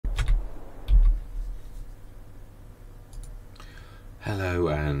Hello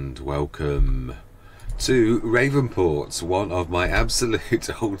and welcome to Ravenport, one of my absolute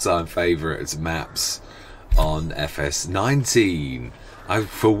all-time favourite maps on FS19. I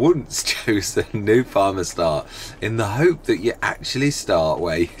for once chose a new farmer start in the hope that you actually start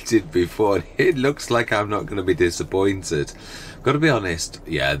where you did before, and it looks like I'm not going to be disappointed. Got to be honest,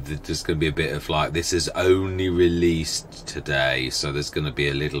 yeah, there's going to be a bit of like, this is only released today, so there's going to be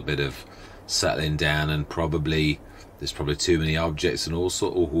a little bit of settling down, and there's probably too many objects and all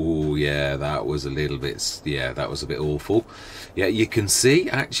sort. Oh yeah, that was a little bit, yeah, that was a bit awful. Yeah, you can see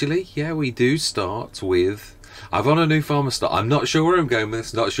actually, yeah, we do start with, I've on a new farmer start. I'm not sure where I'm going with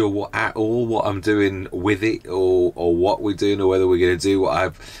this, not sure what at all what I'm doing with it, or what we're doing, or whether we're going to do what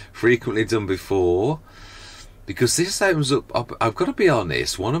I've frequently done before. Because this opens up, I've got to be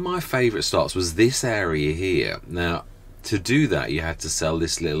honest, one of my favourite starts was this area here. Now, to do that, you had to sell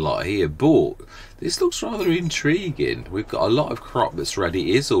this little lot here, but this looks rather intriguing. We've got a lot of crop that's ready.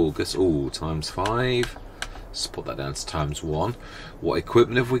 It is August. Oh, ×5. Let's put that down to ×1. What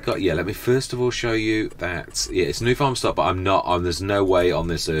equipment have we got? Yeah, let me first of all show you that, yeah, it's a new farm start, but I'm not on, there's no way on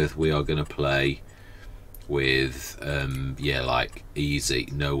this earth we are going to play with, yeah, like easy.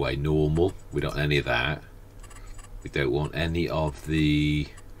 No way. Normal. We don't want any of that. We don't want any of the,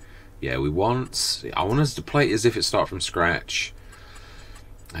 yeah, I want us to play it as if it starts from scratch.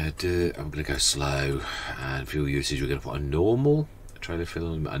 I'm going to go slow, and fuel usage we're going to put on normal. Trailer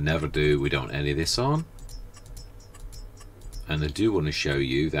film, I never do. We don't want any of this on. And I do want to show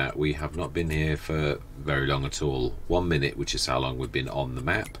you that we have not been here for very long at all. 1 minute, which is how long we've been on the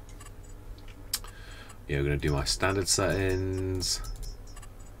map. Yeah, we're going to do my standard settings.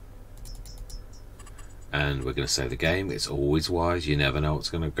 And we're going to save the game. It's always wise. You never know what's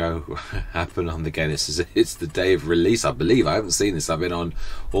going to happen on the game. It's the day of release, I believe. I haven't seen this. I've been on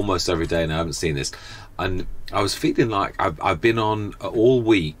almost every day and I haven't seen this. And I was feeling like I've been on all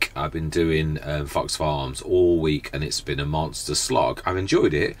week. I've been doing Fox Farms all week, and it's been a monster slog. I've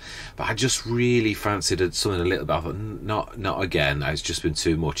enjoyed it, but I just really fancied something a little bit. I thought, not again. It's just been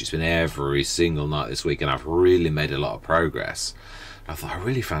too much. It's been every single night this week, and I've really made a lot of progress. I thought I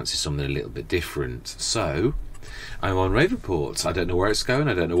really fancy something a little bit different. So I'm on Ravenport. I don't know where it's going.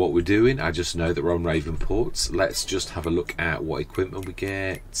 I don't know what we're doing. I just know that we're on Ravenport. Let's just have a look at what equipment we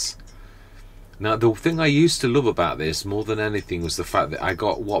get. Now, the thing I used to love about this more than anything was the fact that I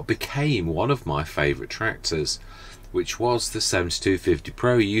got what became one of my favourite tractors, which was the 7250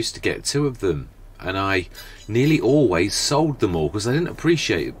 Pro. You used to get 2 of them, and I nearly always sold them all because I didn't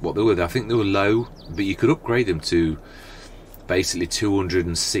appreciate what they were. I think they were low, but you could upgrade them to basically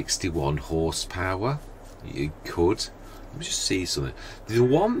 261 horsepower. You could. Let me just see something. The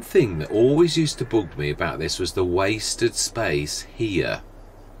one thing that always used to bug me about this was the wasted space here.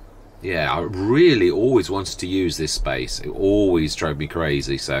 Yeah, I really always wanted to use this space. It always drove me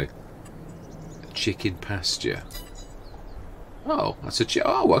crazy. So, chicken pasture. Oh, that's a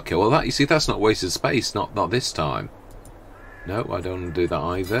oh, okay. Well, that, you see, that's not wasted space. Not this time. No, I don't want to do that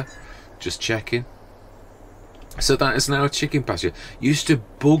either. Just checking. So that is now a chicken pasture. Used to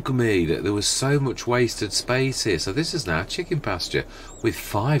bug me that there was so much wasted space here. So this is now a chicken pasture with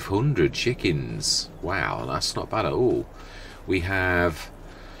 500 chickens. Wow, that's not bad at all. We have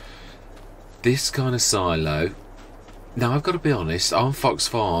this kind of silo. Now I've got to be honest, on Fox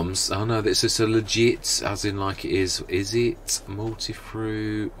Farms, I know this is a legit, as in like it is it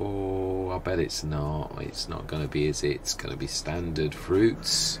multi-fruit? Or I bet it's not. It's not going to be, is it? It's going to be standard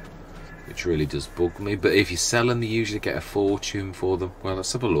fruits, which really does bug me. But if you sell them, you usually get a fortune for them. Well,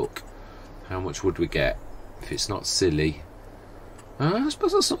 let's have a look. How much would we get if it's not silly? I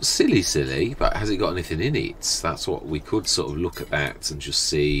suppose that's not silly, but has it got anything in it? That's what we could sort of look at that and just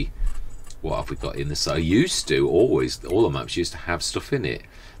see what have we got in this. I used to always, all the maps used to have stuff in it.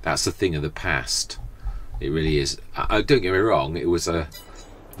 That's a thing of the past. It really is. Don't get me wrong, it was a,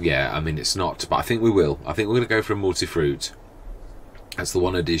 yeah, I mean, it's not, but I think we will. I think we're going to go for a multi-fruit. That's the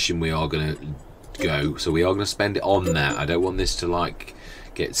one addition we are going to go. So we are going to spend it on that. I don't want this to like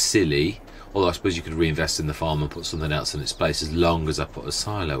get silly. Although I suppose you could reinvest in the farm and put something else in its place as long as I put a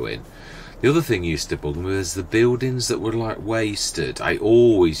silo in. The other thing used to bug me was the buildings that were like wasted. I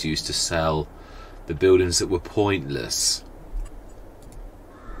always used to sell the buildings that were pointless.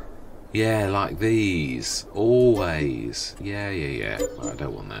 Yeah, like these. Always. Yeah. I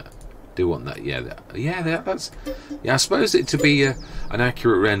don't want that. Do want that, yeah, that's, yeah, I suppose it to be an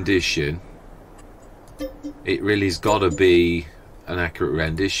accurate rendition, it really's got to be an accurate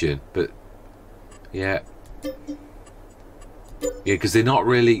rendition, but yeah, because they're not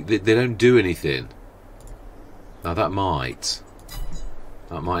really, they don't do anything. Now that might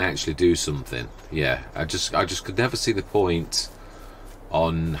actually do something. Yeah, I just could never see the point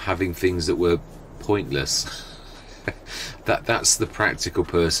on having things that were pointless. That's the practical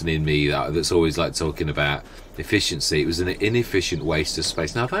person in me that's always like talking about efficiency. It was an inefficient waste of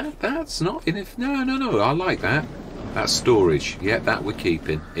space. Now that's not no, I like that. That's storage. Yeah, that we're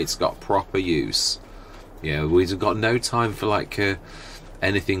keeping. It's got proper use. Yeah, we've got no time for like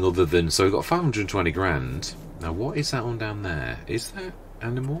anything other than, so we've got 520 grand. Now what is that on down there? Is that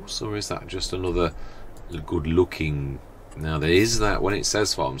animals, or is that just another good looking? Now there is that when it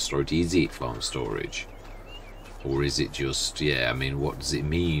says farm storage. Is it farm storage, or is it just, yeah, I mean, what does it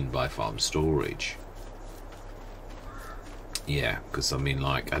mean by farm storage? Yeah, because I mean,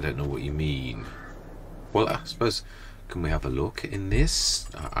 like, I don't know what you mean. Well, I suppose, can we have a look in this?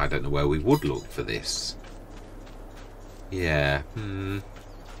 I don't know where we would look for this. Yeah, I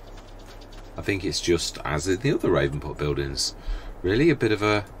think it's just as in the other Ravenport buildings, really a bit of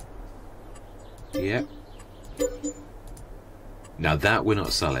a, yeah. Now that we're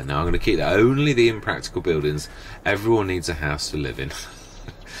not selling. Now I'm going to keep that only the impractical buildings. Everyone needs a house to live in.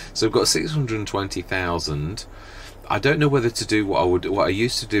 So we've got 620,000. I don't know whether to do what I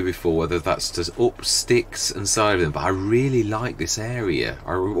used to do before, whether that's to up sticks and side of them, but I really like this area.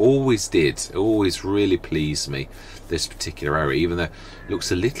 I always did. It always really pleased me, this particular area, even though it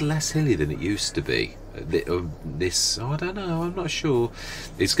looks a little less hilly than it used to be. This, oh, I don't know, I'm not sure.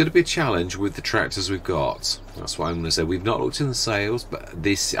 It's going to be a challenge with the tractors we've got. That's what I'm going to say. We've not looked in the sales, but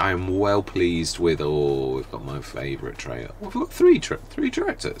this I am well pleased with. Oh, we've got my favourite trailer. We've got three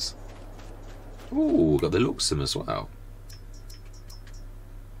tractors. Oh, we've got the Luxem as well.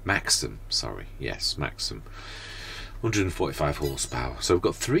 Maxim, sorry, yes, Maxim. 145 horsepower. So we've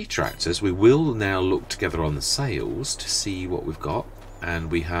got 3 tractors. We will now look together on the sales to see what we've got.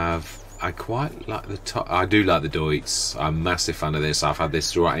 And we have, I quite like the I do like the Deutz. I'm a massive fan of this. I've had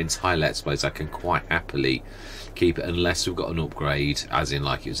this throughout entire Let's Plays. I can quite happily keep it unless we've got an upgrade, as in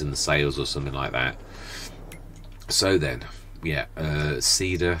like it was in the sales or something like that. So then, yeah,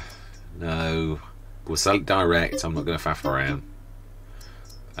 Cedar, no. We'll sell it direct. I'm not going to faff around.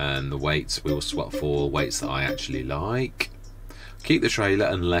 And the weights, we will swap for weights that I actually like. Keep the trailer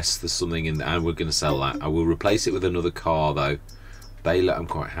unless there's something in there, and we're going to sell that. I will replace it with another car though. Baler I'm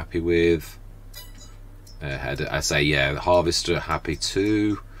quite happy with. I say, yeah, the Harvester happy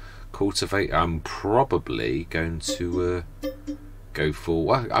too. Cultivate I'm probably going to go for,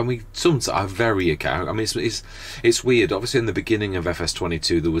 well, I mean, some are very account. I mean, it's weird. Obviously, in the beginning of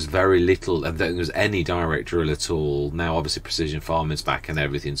FS22, there was very little, and there was any direct drill at all. Now, obviously, precision farming's back, and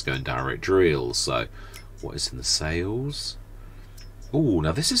everything's going direct drill. So, what is in the sales? Oh,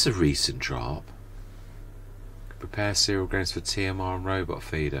 now this is a recent drop. Prepare cereal grains for TMR and robot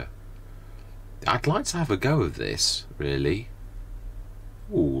feeder. I'd like to have a go of this, really.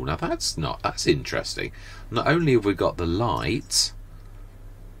 Oh, now that's interesting. Not only have we got the light,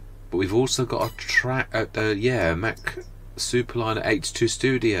 but we've also got a yeah, Mac Superliner H2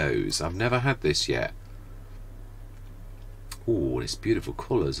 Studios. I've never had this yet. Oh, and it's beautiful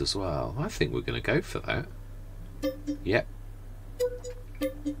colours as well. I think we're going to go for that. Yep.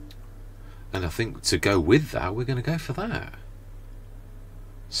 And I think to go with that, we're going to go for that.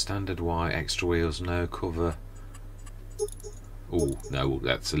 Standard white, extra wheels, no cover. Oh, no,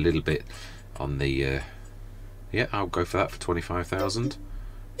 that's a little bit on the... yeah, I'll go for that for 25,000.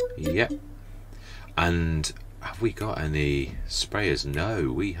 Yep. And have we got any sprayers?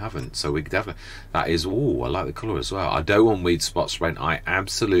 No, we haven't. So we definitely... That is... Oh, I like the colour as well. I don't want weed spot spraying. I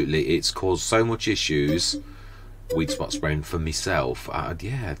absolutely... It's caused so much issues, weed spot spraying for myself.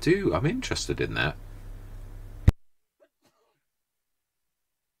 Yeah, I do. I'm interested in that.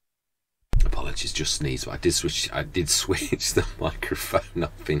 Apologies, just sneezed, but I did switch the microphone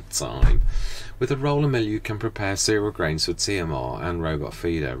up in time. With a roller mill you can prepare cereal grains for TMR and robot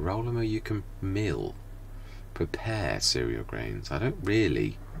feeder. Roller mill you can prepare cereal grains. I don't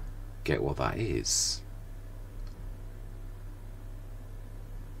really get what that is.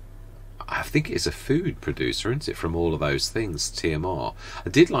 I think it's a food producer, isn't it, from all of those things, TMR. I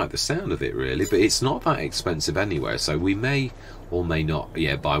did like the sound of it, really, but it's not that expensive anywhere, so we may or may not,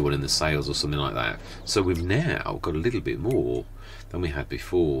 yeah, buy one in the sales or something like that. So we've now got a little bit more than we had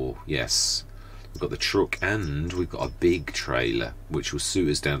before. Yes, we've got the truck and we've got a big trailer, which will suit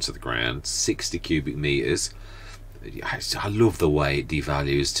us down to the ground, 60 cubic meters. I love the way it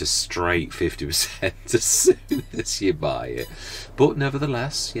devalues to straight 50% as soon as you buy it. But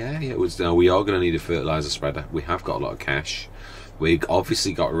nevertheless, yeah, we are going to need a fertilizer spreader. We have got a lot of cash. We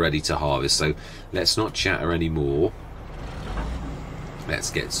obviously got ready to harvest, so let's not chatter anymore. Let's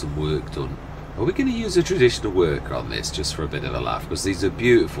get some work done. Are we going to use a traditional worker on this just for a bit of a laugh? Because these are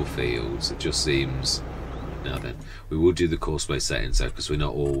beautiful fields. It just seems Now then, we will do the courseplay settings though, because we're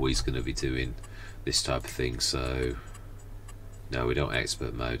not always going to be doing this type of thing. So no, we don't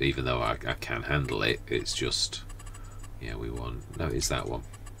expert mode, even though I can handle it. It's just, yeah, we want, no, it's that one.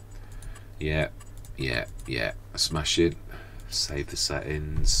 Yeah, smash it. Save the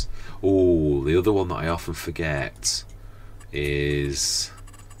settings. Oh, the other one that I often forget is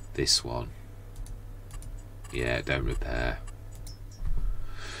this one. Yeah, don't repair.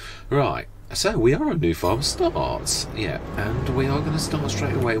 Right, so we are on new farm start. Yeah, and we are going to start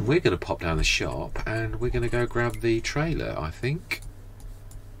straight away. We're going to pop down the shop and we're going to go grab the trailer, I think.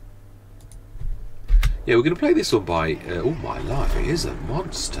 Yeah, we're going to play this one by... oh my life, it is a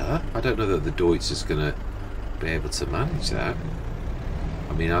monster. I don't know that the Deutz is going to be able to manage that.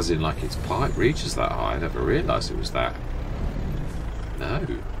 I mean, as in, like, its pipe reaches that high. I never realised it was that. No.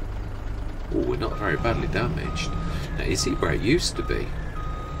 Oh, we're not very badly damaged. Now, is it where it used to be?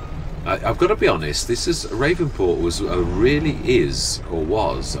 I've got to be honest, this is... Ravenport was a really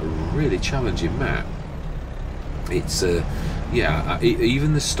challenging map. It's yeah,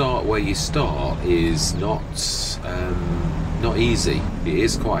 even the start where you start is not easy. It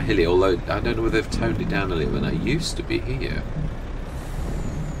is quite hilly, although I don't know whether they've toned it down a little bit. It used to be here,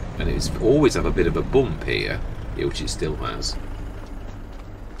 and it's always have a bit of a bump here, which it still has.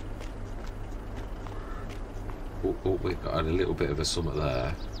 Oh, we've got a little bit of a summit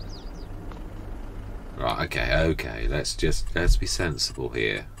there. Right, okay, let's be sensible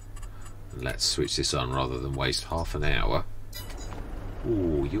here. And let's switch this on rather than waste half an hour.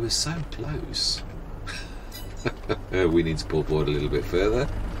 Ooh, you were so close. We need to pull forward a little bit further.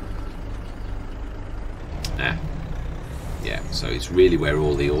 Yeah, so it's really where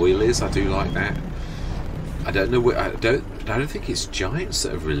all the oil is. I do like that. I don't know. I don't think it's Giants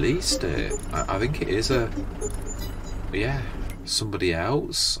that have released it. I think it is somebody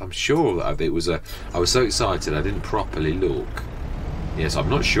else. I'm sure that it was a... I was so excited I didn't properly look. Yes, I'm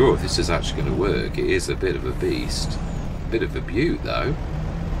not sure if this is actually going to work. It is a bit of a beast. A bit of a beaut though.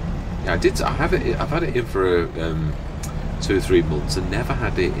 Yeah, I've had it in for 2 or 3 months and never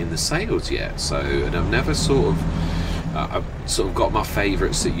had it in the sales yet. So, and I've never I've sort of got my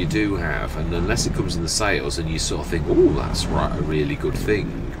favourites that you do have, and unless it comes in the sales and you sort of think, oh, that's right, a really good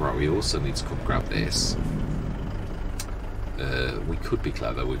thing. Right, we also need to come grab this. We could be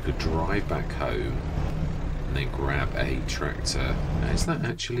clever. We could drive back home and then grab a tractor. Now, is that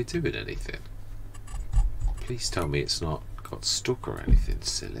actually doing anything? Please tell me it's not got stuck or anything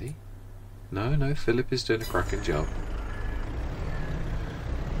silly. No, Philip is doing a cracking job.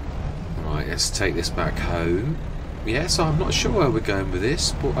 Right, let's take this back home. Yeah, so I'm not sure where we're going with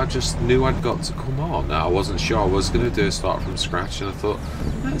this, but I just knew I'd got to come on. Now, I wasn't sure I was going to do a start from scratch, and I thought,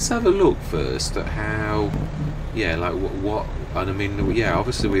 let's have a look first at how, yeah, like what, and I mean, yeah,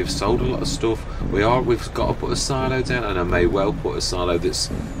 obviously we've sold a lot of stuff. We've got to put a silo down, and I may well put a silo that's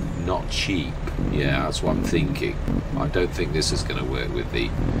not cheap. Yeah, that's what I'm thinking. I don't think this is going to work with the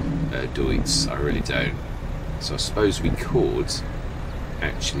Deutz. I really don't. So I suppose we could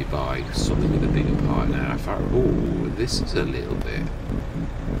actually buy something with a bigger part now. Oh, this is a little bit...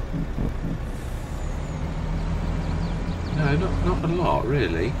 No, not a lot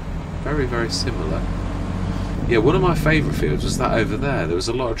really. Very, very similar. Yeah, one of my favourite fields was that over there. There was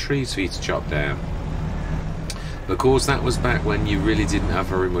a lot of trees for you to chop down. Of course, that was back when you really didn't have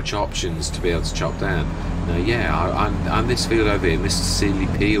very much options to be able to chop down. Now, yeah, and this field over here, Mr.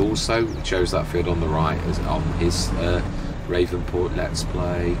 Celobuki also chose that field on the right as on his Ravenport Let's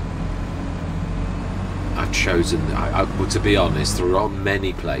Play. I've chosen, well, to be honest, there are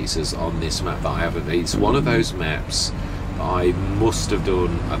many places on this map that I haven't. It's one of those maps that I must have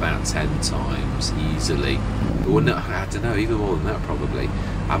done about 10 times easily. But I don't know, even more than that probably.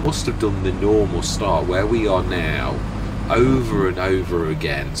 I must have done the normal start where we are now over and over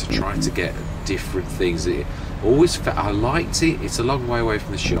again to try to get different things. I liked it. It's a long way away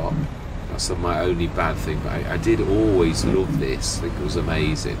from the shop. That's my only bad thing, but I did always love this. I think it was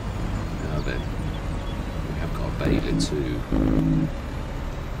amazing. Now then, we have got a baler too.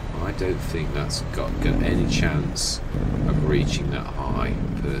 I don't think that's got any chance of reaching that high,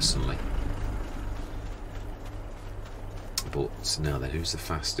 personally. But now then, who's the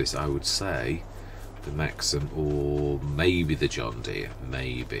fastest? I would say the Maxim or maybe the John Deere.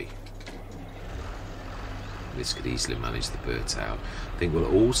 Maybe. This could easily manage the bird out. I think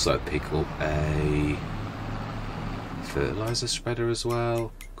we'll also pick up a fertilizer spreader as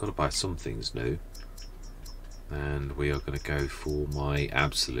well. Got to buy some things new. And we are going to go for my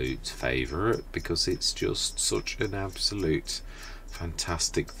absolute favourite because it's just such an absolute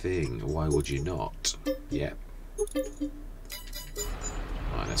fantastic thing. Why would you not? Yep.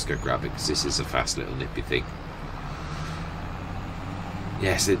 Right, let's go grab it, because this is a fast little nippy thing.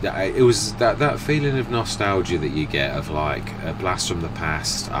 Yes, it was that feeling of nostalgia that you get of like a blast from the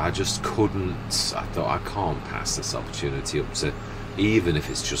past. I just couldn't. I thought, I can't pass this opportunity up to, even if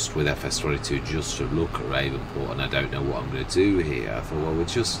it's just with FS22, just to look at Ravenport, and I don't know what I'm going to do here. I thought, well, we're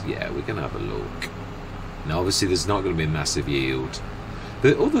going to have a look. Now, obviously, there's not going to be a massive yield.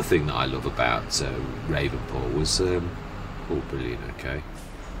 The other thing that I love about Ravenport was, oh, brilliant, okay.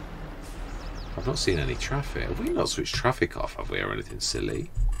 I've not seen any traffic. Have we not switched traffic off, have we, or anything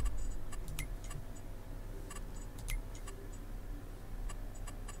silly?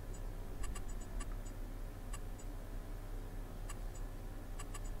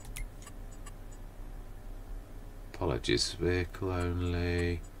 Apologies, vehicle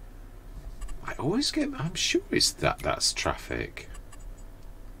only. I always get, I'm sure it's that's traffic.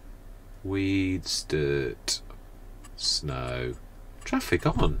 Weeds, dirt, snow. Traffic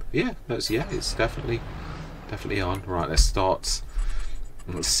on, yeah, it's definitely on. Right, let's start.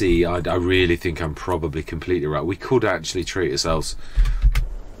 Let's see. I really think I'm probably completely right. We could actually treat ourselves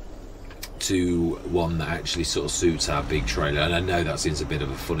to one that actually sort of suits our big trailer, and I know that seems a bit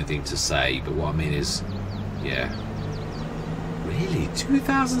of a funny thing to say, but what I mean is, yeah, really,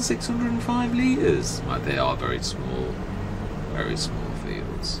 2,605 litres. Right, they are very small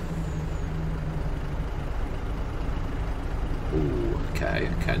fields. Ooh, okay,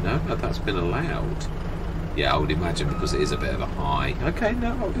 no, that's been allowed. Yeah, I would imagine, because it is a bit of a high. Okay,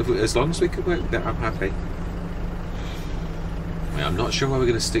 no, as long as we can work with that, I'm happy. I mean, I'm not sure where we're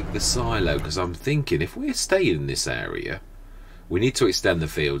going to stick the silo, because I'm thinking if we're staying in this area, we need to extend the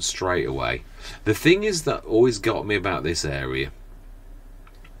field straight away. The thing is that always got me about this area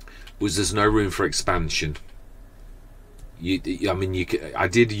was there's no room for expansion. I mean, I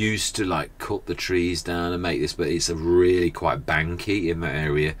did used to like cut the trees down and make this, but it's a really quite banky in that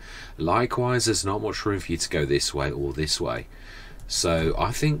area. Likewise, there's not much room for you to go this way or this way. So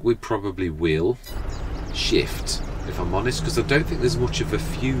I think we probably will shift, if I'm honest, because I don't think there's much of a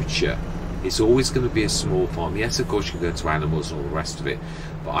future. It's always going to be a small farm. Yes, of course, you can go to animals and all the rest of it,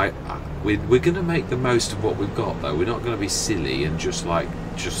 but we're going to make the most of what we've got, though. We're not going to be silly and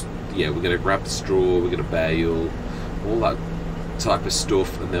yeah, we're going to grab the straw, we're going to bale, all that type of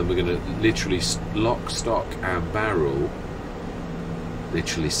stuff, and then we're going to literally lock, stock and barrel,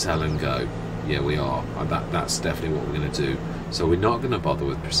 literally sell and go. Yeah, we are. That's definitely what we're going to do. So we're not going to bother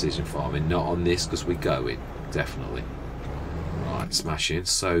with precision farming, not on this, because we're going, definitely. Right, smashing.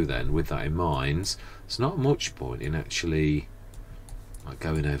 So then, with that in mind, there's not much point in actually like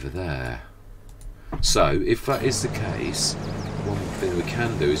going over there. So if that is the case, one thing we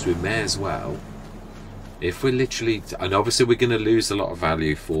can do is we may as well, if we're literally, and obviously we're going to lose a lot of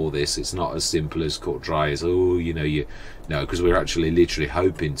value for this, it's not as simple as cut dry as, oh, you know, no, because we're actually literally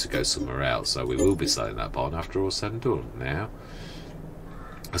hoping to go somewhere else, so we will be selling that barn after all said and done now.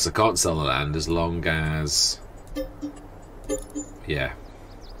 Because I can't sell the land as long as, yeah,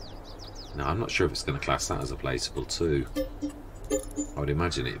 no, I'm not sure if it's going to class that as a placeable too. I would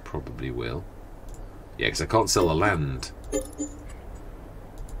imagine it probably will. Yeah, because I can't sell the land.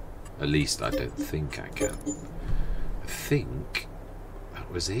 At least I don't think I can. I think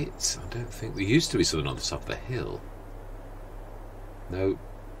that was it. I don't think there used to be something on the top of the hill. No,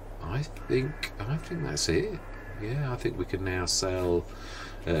 I think that's it. Yeah, I think we can now sell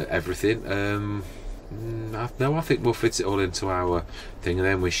everything. No, I think we'll fit it all into our thing, and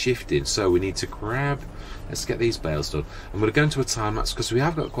then we're shifting. So we need to grab. Let's get these bales done. I'm going to go into a time lapse because we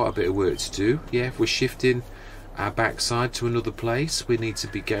have got quite a bit of work to do. Yeah, if we're shifting our backside to another place, we need to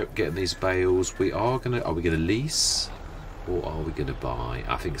be getting these bales. Are we going to lease, or are we going to buy?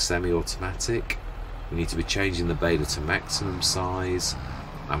 I think semi-automatic. We need to be changing the baler to maximum size.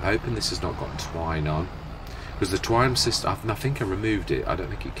 I'm hoping this has not got twine on, because the twine system, I think I removed it. I don't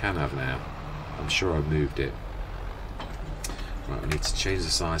think it can have now. I'm sure I moved it. Right, we need to change the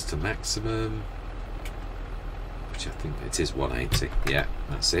size to maximum, which I think it is 180. Yeah,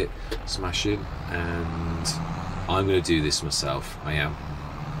 that's it. Smashing. And I'm going to do this myself. I am.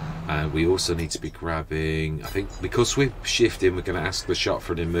 And we also need to be grabbing, I think, because we're shifting, we're going to ask the shop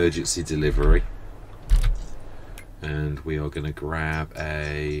for an emergency delivery. And we are going to grab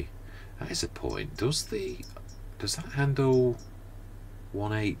a, that is a point. Does that handle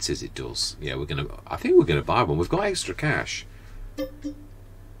 180s? It does. Yeah, I think we're gonna buy one. We've got extra cash.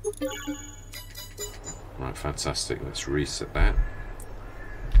 Right, fantastic. Let's reset that.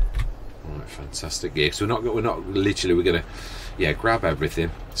 Right, fantastic. Yeah, so we're not literally, we're gonna, yeah, grab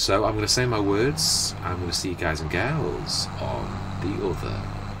everything. So I'm gonna say my words. I'm gonna see you guys and gals on the other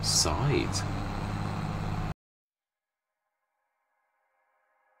side.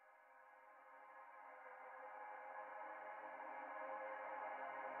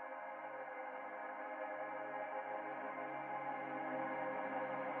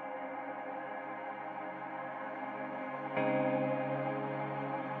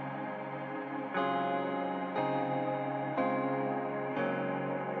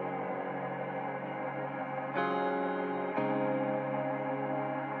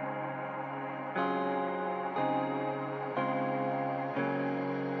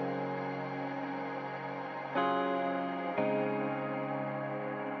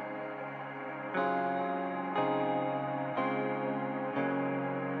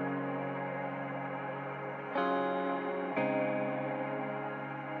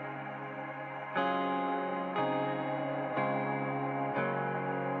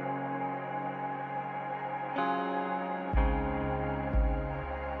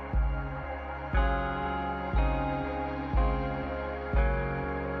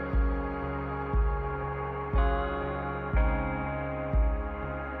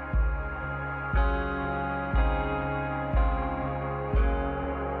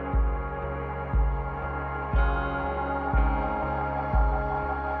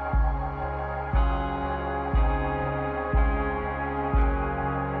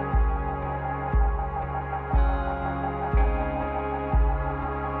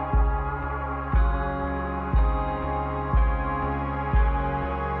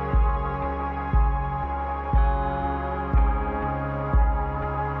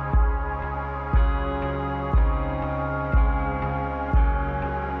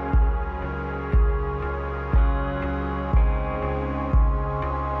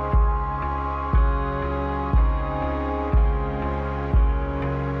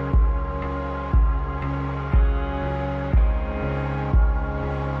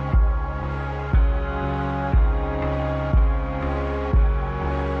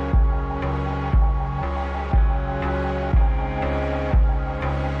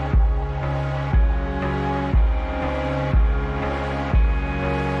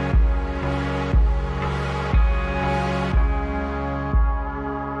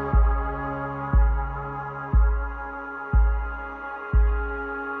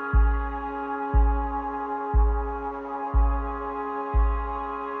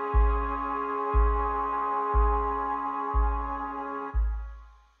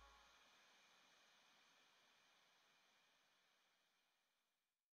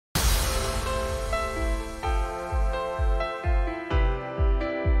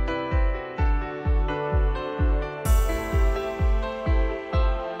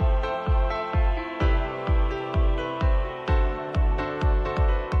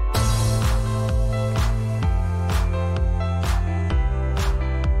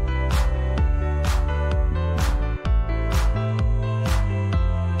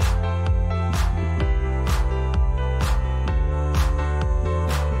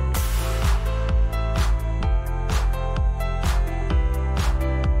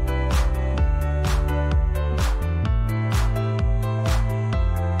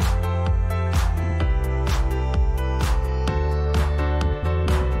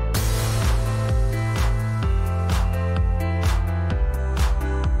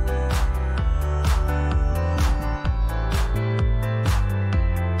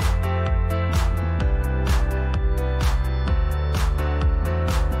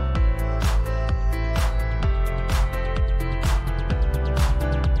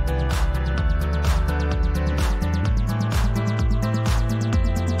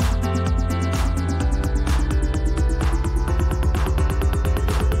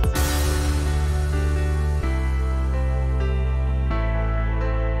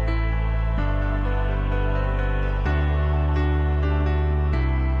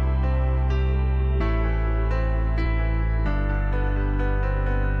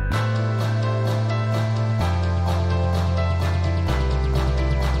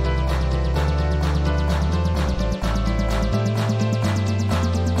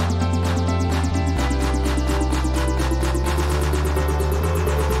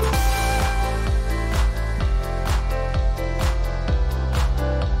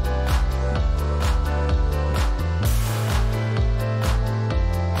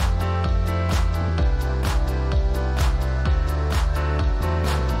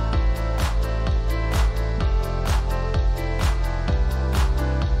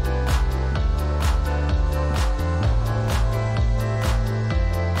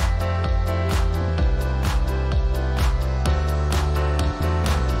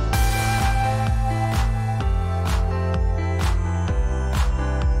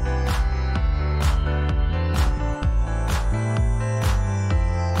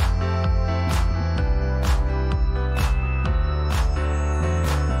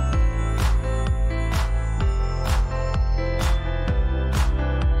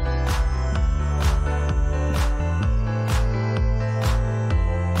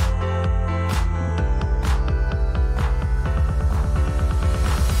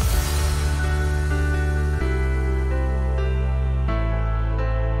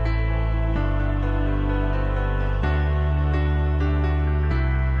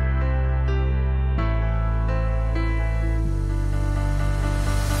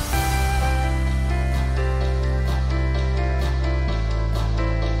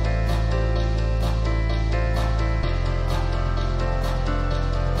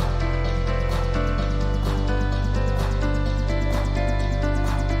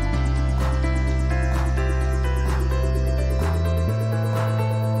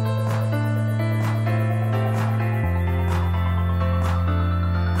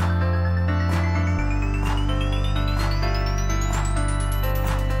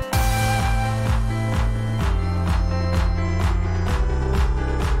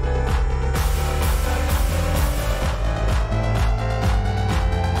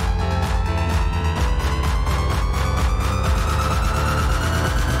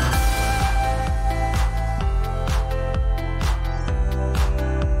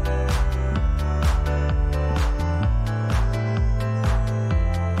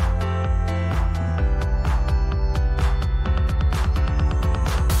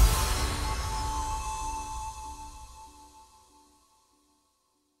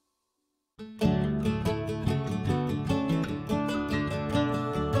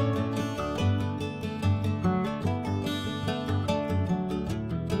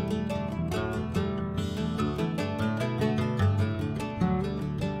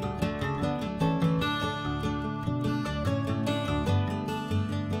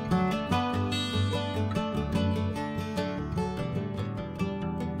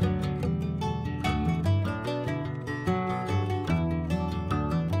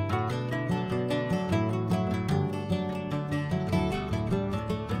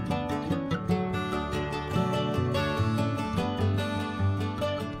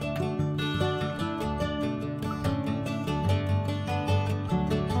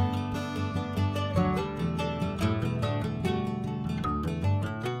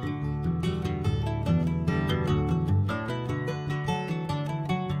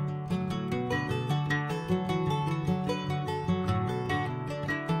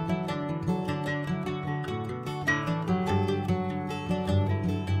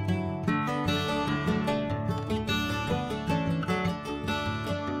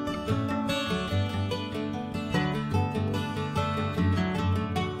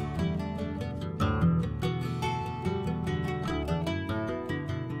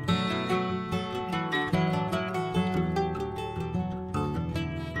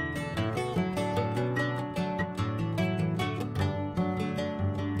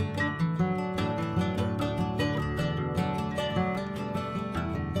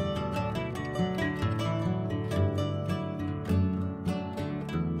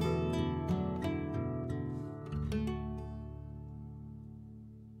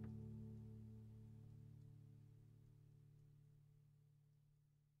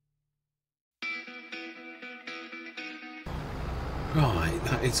 Right,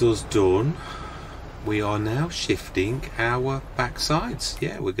 that is us done. We are now shifting our backsides.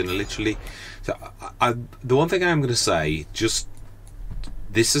 Yeah, we're going to literally... So the one thing I'm going to say, just...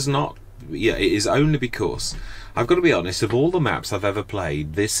 This is not... Yeah, it is only because... I've got to be honest, of all the maps I've ever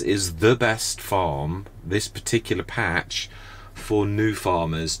played, this is the best farm, this particular patch, for new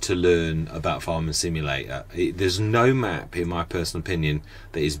farmers to learn about Farming Simulator. There's no map, in my personal opinion,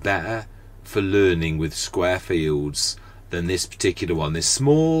 that is better for learning with square fields than this particular one. They're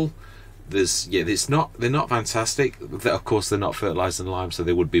small. There's they're not fantastic. Of course, they're not fertilized and lime, so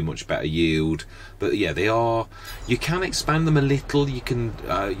they would be much better yield. But yeah, they are. You can expand them a little. You can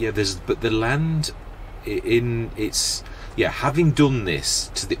but the land in its having done this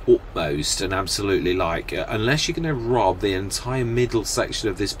to the utmost and absolutely unless you're going to rob the entire middle section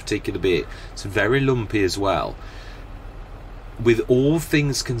of this particular bit, it's very lumpy as well. With all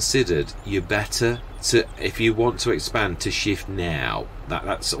things considered, you're better to, if you want to expand, to shift now.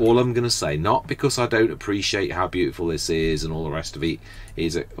 That's all I'm going to say. Not because I don't appreciate how beautiful this is and all the rest of it.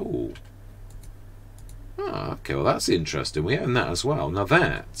 Okay, well that's interesting. We own that as well. Now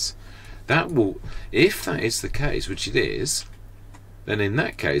that will, if that is the case, which it is, then in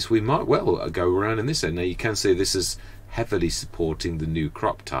that case we might well go around in this end. Now you can see this is heavily supporting the new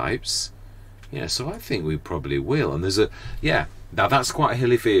crop types. Yeah, so I think we probably will. And there's now that's quite a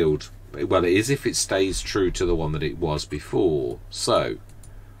hilly field. Well, it is if it stays true to the one that it was before. So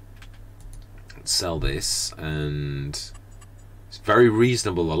let's sell this, and it's very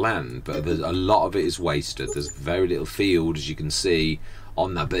reasonable, the land, but there's a lot of it is wasted. There's very little field, as you can see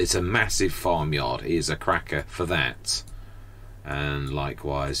on that, but it's a massive farmyard. It is a cracker for that. And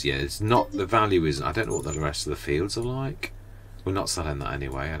likewise, yeah, it's not, the value isn't, I don't know what the rest of the fields are like. We're not selling that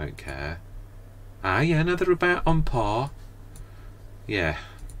anyway, I don't care. Yeah, no, they're about on par. Yeah.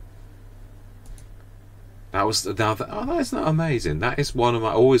 That was, that is not amazing. That is one of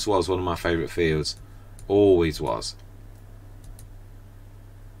my, always was one of my favourite fields. Always was.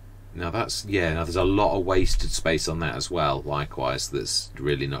 Now that's, now there's a lot of wasted space on that as well, likewise, that's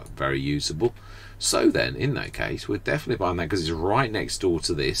really not very usable. So then, in that case, we're definitely buying that because it's right next door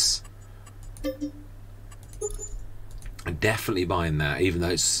to this. I'm definitely buying that, even though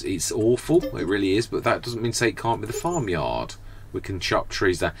it's awful, it really is, but that doesn't mean to say it can't be the farmyard. We can chop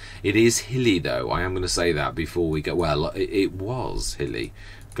trees down. It is hilly though, I am going to say that before we go. Well, it was hilly.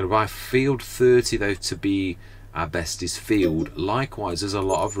 I'm going to buy field 30 though to be our bestest field. Likewise, there's a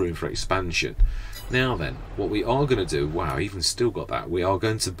lot of room for expansion. Now then, what we are going to do, wow, I even still got that, we are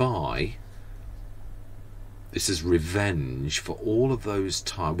going to buy, this is revenge for all of those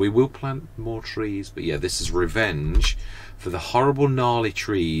times. We will plant more trees, but yeah, this is revenge for the horrible gnarly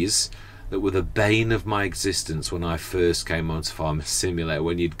trees that were the bane of my existence when I first came onto Farming Simulator,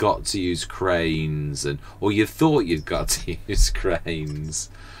 when you'd got to use cranes, or you thought you'd got to use cranes.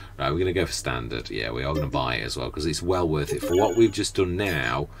 Right, we're going to go for standard. Yeah, we are going to buy it as well, because it's well worth it. For what we've just done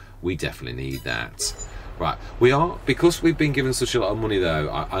now, we definitely need that. Right, we are, because we've been given such a lot of money though,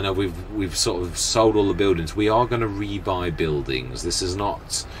 I know we've sort of sold all the buildings, we are going to rebuy buildings. This is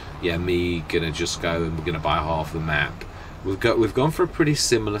not, me going to just go and we're going to buy half the map. We've gone for a pretty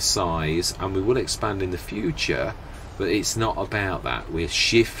similar size, and we will expand in the future, but it's not about that. We're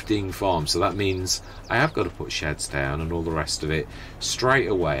shifting farms, so that means I have got to put sheds down and all the rest of it straight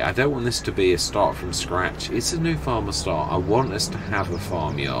away. I don't want this to be a start from scratch. It's a new farmer start. I want us to have a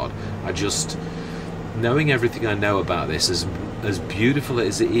farmyard. I just, knowing everything I know about this, as beautiful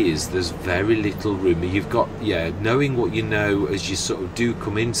as it is, there's very little room. You've got, knowing what you know as you sort of do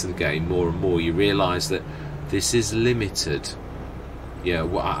come into the game more and more, you realise that this is limited.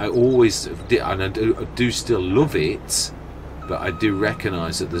 Well, I always did, and I do still love it, but I do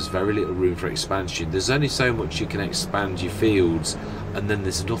recognise that there's very little room for expansion. There's only so much you can expand your fields, and then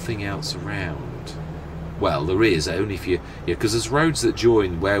there's nothing else around. Well, there is, only if you, because there's roads that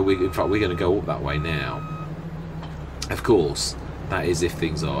join where in fact, we're going to go up that way now. Of course, that is if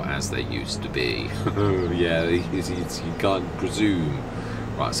things are as they used to be. You can't presume.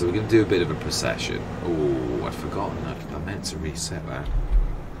 Right, so we're going to do a bit of a procession. Oh, I'd forgotten. I meant to reset that.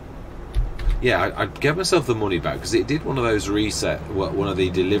 Yeah, I'd get myself the money back because it did one of those one of the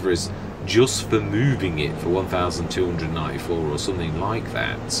deliveries just for moving it for 1,294 or something like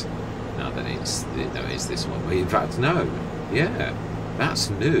that. Now then, it's this one. In fact, no. Yeah, that's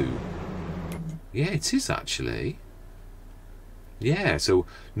new. Yeah, it is actually. Yeah, so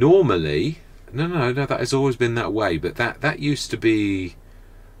normally, no, that has always been that way. But that used to be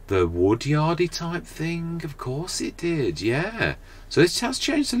the woodyardy type thing. Of course it did. Yeah. So this has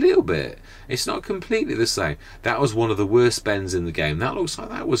changed a little bit. It's not completely the same. That was one of the worst bends in the game. That looks like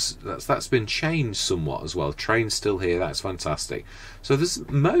that's been changed somewhat as well. Train's still here. That's fantastic. So there's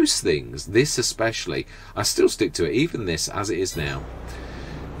most things, this especially, I still stick to it. Even this, as it is now,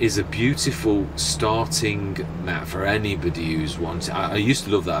 is a beautiful starting map for anybody who's wanted. I used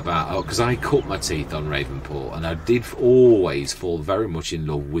to love that about, because I cut my teeth on Ravenport, and I did always fall very much in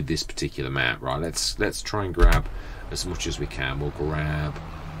love with this particular map. Right, let's try and grab as much as we can. We'll grab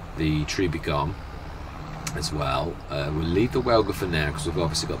the Tree Begone as well. We'll leave the Welga for now because we've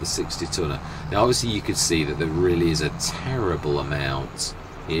obviously got the 60 tonner. Now obviously you could see that there really is a terrible amount.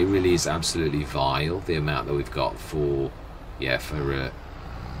 It really is absolutely vile, the amount that we've got for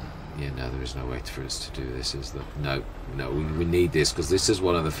yeah, no, there is no way for us to do this, is there? No, we need this because this is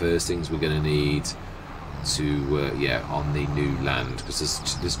one of the first things we're going to need to yeah, on the new land,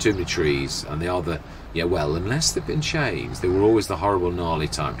 because there's too many trees, and they are the, yeah, well, unless they've been changed, they were always the horrible gnarly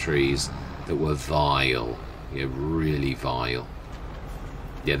type trees that were vile, yeah, really vile.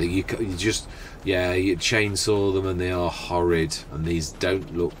 Yeah, you just, yeah, you chainsaw them and they are horrid, and these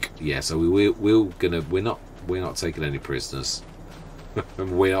don't look, yeah. So we're not taking any prisoners.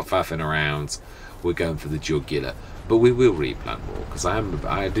 We're not faffing around. We're going for the jugular, but we will replant more because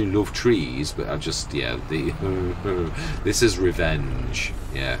I do love trees, but I just, yeah, this is revenge.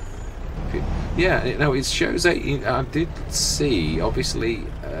 Yeah, yeah. No, it shows that I did see. Obviously,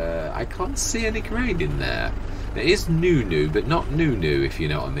 I can't see any grain in there. It is new, but not new, if you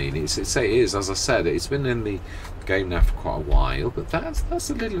know what I mean. It is, as I said, it's been in the game now for quite a while, but that's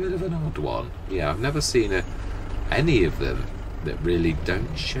a little bit of an odd one. Yeah, I've never seen any of them that really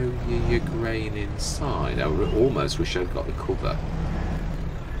don't show you your grain inside. I almost wish I'd got the cover.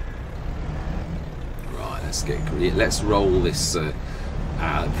 Right, let's roll this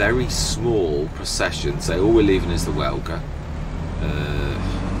very small procession. So all we're leaving is the Welga.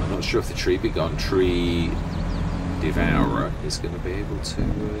 I'm not sure if the Tree Begone, Tree Devourer is going to be able to.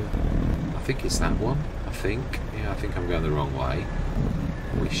 I think it's that one. I think. Yeah, I think I'm going the wrong way.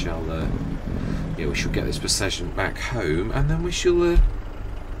 We shall. Yeah, we shall get this procession back home, and then we shall.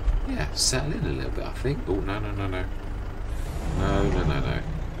 Yeah, settle in a little bit. I think. Oh no.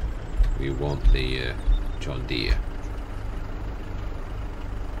 We want the John Deere.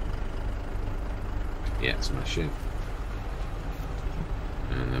 Yeah, smash it.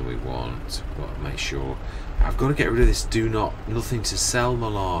 And then we want, well, make sure, I've got to get rid of this nothing to sell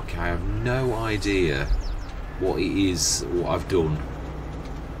malarkey. I have no idea what it is, what I've done,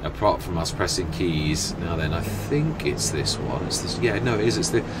 apart from us pressing keys. Now then, I think it's this one. It's this, yeah, no, it is.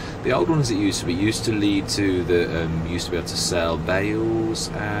 It's the old ones. It used to lead to the, used to be able to sell bales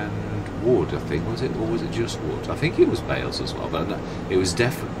and wood, I think, was it? Or was it just wood? I think it was bales as well, but no, it was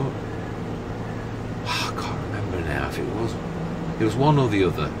definitely, I can't remember now if it was. It was one or the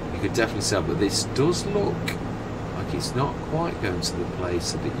other. You could definitely sell, but this does look like it's not quite going to the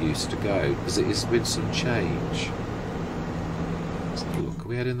place that it used to go, because it has been some change. Let's have a look. Are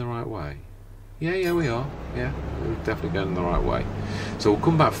we heading the right way? Yeah, we are. Yeah, we're definitely going the right way. So we'll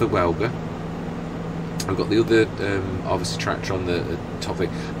come back for the Welga. I've got the other, obviously, tractor on the top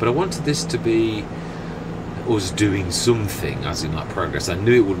thing, but I wanted this to be us doing something, as in like progress. I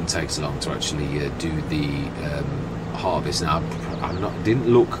knew it wouldn't take so long to actually do the harvest. Now didn't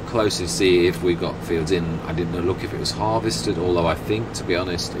look closely to see if we got fields in. I didn't look if it was harvested, although I think, to be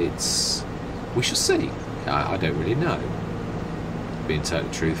honest, we shall see. I don't really know, being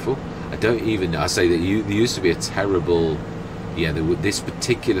totally truthful. I don't even know. I say that there used to be a terrible, yeah, this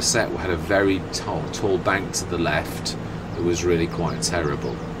particular set had a very tall bank to the left that was really quite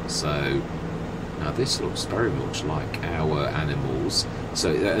terrible. So now this looks very much like our animals,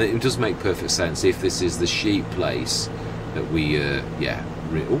 so it does make perfect sense if this is the sheep place that we, yeah.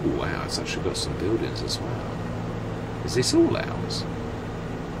 Oh wow, it's actually got some buildings as well. Is this all ours?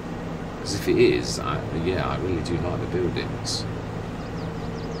 Because if it is, yeah, I really do like the buildings.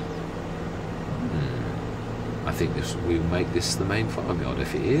 I think we'll make this the main farmyard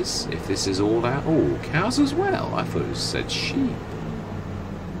if it is. If this is all out, oh, cows as well. I thought it said sheep.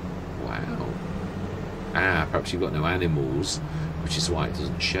 Wow. Perhaps you've got no animals, which is why it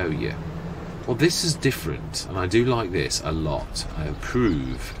doesn't show you. Well, this is different, and I do like this a lot. I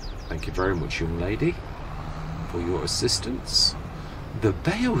approve. Thank you very much, young lady, for your assistance. The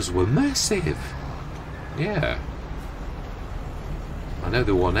bales were massive. Yeah. I know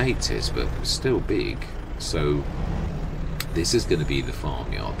the 180s, but still big. So this is going to be the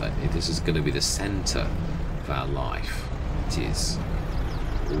farmyard. This is going to be the centre of our life. It is.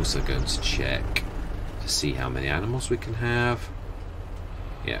 We're also going to check to see how many animals we can have.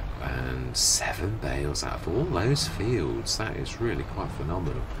 Yeah, and 7 bales out of all those fields. That is really quite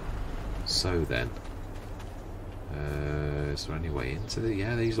phenomenal. So then, is there any way into the...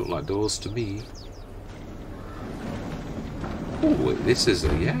 Yeah, these look like doors to me. Oh, this is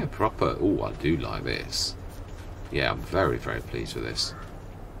a... Yeah, proper... Oh, I do like this. Yeah, I'm very, very pleased with this.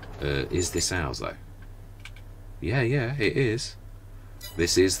 Is this ours, though? Yeah, it is.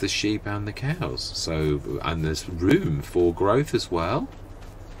 This is the sheep and the cows. So, and there's room for growth as well.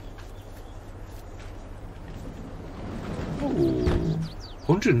 Oh,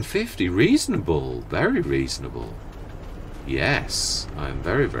 150, reasonable, very reasonable. Yes, I'm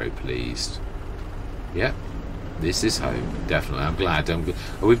very, very pleased. Yep, this is home, definitely. I'm glad. And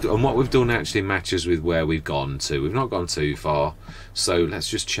what we've done actually matches with where we've gone to. We've not gone too far, so let's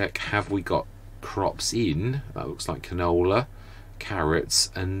just check. Have we got crops in? That looks like canola,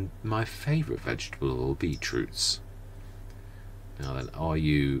 carrots, and my favourite vegetable, beetroots. Now then, are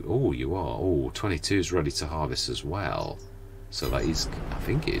you... Oh, you are. Oh, 22 is ready to harvest as well. So that is... I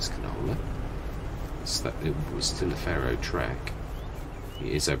think it is canola. It was still a Pharaoh trek.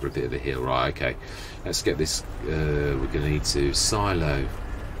 It is over a bit of a hill. Right, okay. Let's get this... we're going to need to silo.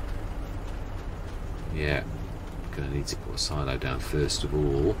 Yeah. We're going to need to put a silo down first of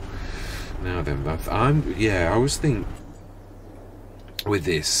all. Now then, I always think with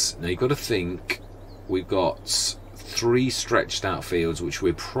this... Now, you've got to think... We've got 3 stretched out fields, which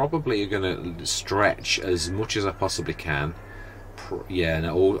we're probably going to stretch as much as I possibly can. Yeah,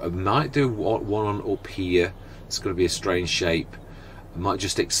 no, I might do one on up here. It's going to be a strange shape. I might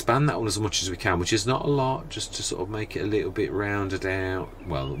just expand that one as much as we can, which is not a lot, just to sort of make it a little bit rounded out.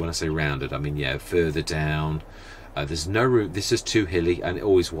 Well, when I say rounded, I mean, yeah, further down. There's no room. This is too hilly, and it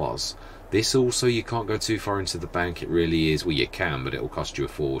always was. This also, you can't go too far into the bank. It really is. Well, you can, but it will cost you a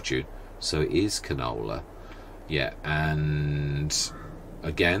fortune. So it is canola. Yeah, and...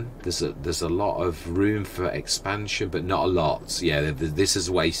 Again, there's a lot of room for expansion, but not a lot. Yeah, this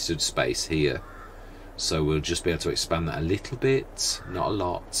is wasted space here, so we'll just be able to expand that a little bit, not a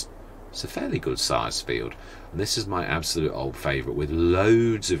lot. It's a fairly good sized field, and this is my absolute old favourite with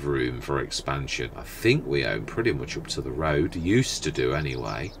loads of room for expansion. I think we own pretty much up to the road, used to do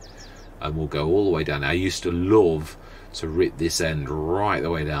anyway, and we'll go all the way down. I used to love to rip this end right the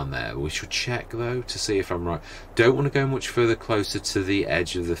way down there. We should check though to see if I'm right. Don't want to go much further closer to the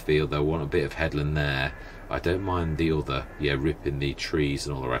edge of the field though. I want a bit of headland there. I don't mind the other, yeah, ripping the trees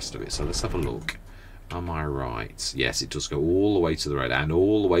and all the rest of it. So let's have a look. Am I right? Yes, it does go all the way to the road and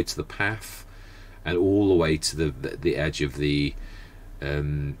all the way to the path and all the way to the edge of the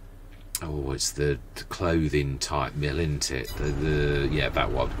oh, it's the clothing type mill, isn't it? Yeah, that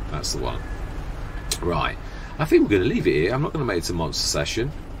one. That's the one. Right. I think we're going to leave it here. I'm not going to make it a monster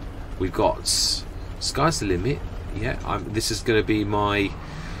session. We've got Sky's the Limit. Yeah, this is going to be my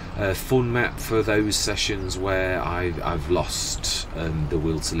fun map for those sessions where I've lost the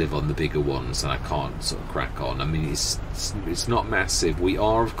will to live on the bigger ones and I can't sort of crack on. I mean, it's not massive. We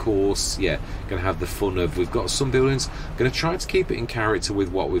are, of course, yeah, going to have the fun of... We've got some buildings. I'm going to try to keep it in character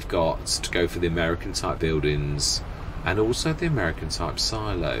with what we've got to go for the American type buildings. And also the American type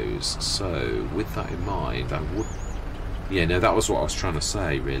silos. So with that in mind, I would... Yeah, no, that was what I was trying to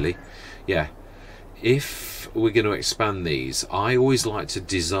say, really. Yeah, if we're going to expand these, I always like to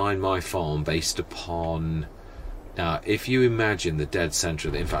design my farm based upon... Now, if you imagine the dead centre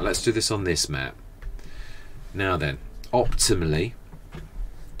of the... In fact, let's do this on this map. Now then, optimally,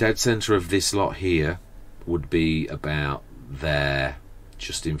 dead centre of this lot here would be about there,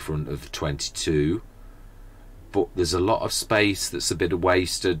 just in front of 22. But there's a lot of space that's a bit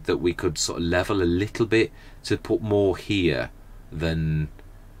wasted that we could sort of level a little bit to put more here than...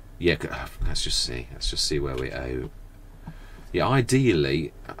 Yeah, let's just see where we are. Yeah,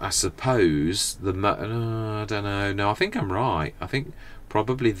 ideally, I suppose the... I don't know. No, I think I'm right. I think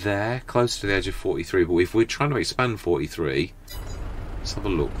probably there, close to the edge of 43. But if we're trying to expand 43, let's have a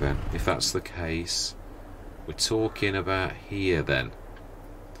look then. If that's the case, we're talking about here then.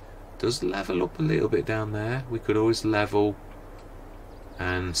 Does level up a little bit down there. We could always level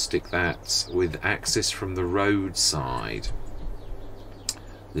and stick that with access from the roadside.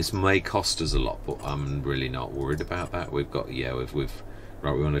 This may cost us a lot, but I'm really not worried about that. We've got, yeah, we've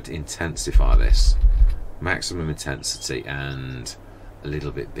right, we want to intensify this. Maximum intensity and a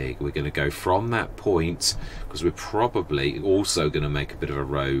little bit big. We're going to go from that point because we're probably also going to make a bit of a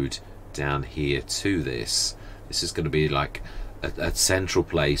road down here to this. This is going to be like a central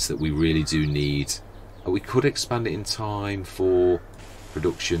place that we really do need. We could expand it in time for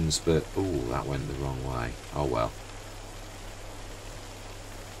productions, but oh, that went the wrong way. Oh well.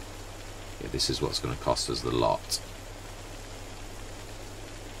 Yeah, this is what's going to cost us the lot.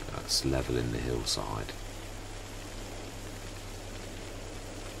 That's leveling the hillside.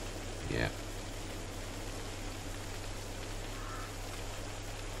 Yeah.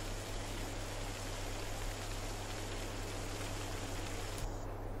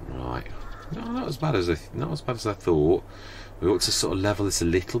 Right. No, not as bad as I thought. We ought to sort of level this a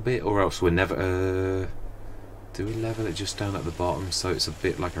little bit, or else we're never. Do we level it just down at the bottom so it's a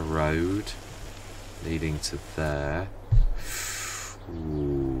bit like a road leading to there?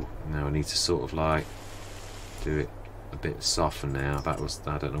 Ooh. Now I need to sort of like do it a bit softer now. That was,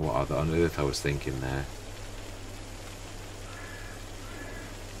 I don't know what on earth I was thinking there.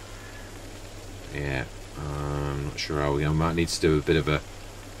 Yeah, I'm not sure how we might need to do a bit of a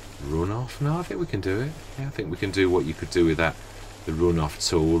runoff. No, I think we can do it. Yeah, I think we can do what you could do with that, the runoff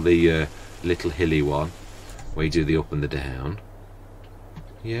tool, the little hilly one where you do the up and the down.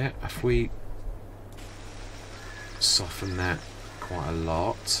 Yeah, if we soften that quite a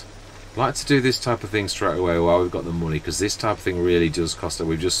lot. I like to do this type of thing straight away while we've got the money, because this type of thing really does cost.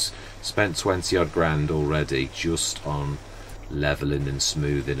 We've just spent 20 odd grand already just on leveling and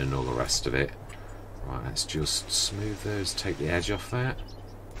smoothing and all the rest of it. Right, let's just smooth those, take the edge off that,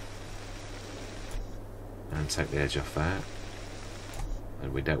 and take the edge off that.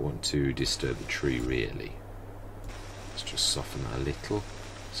 And we don't want to disturb the tree really. Let's just soften that a little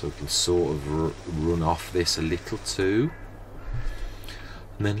so we can sort of run off this a little too.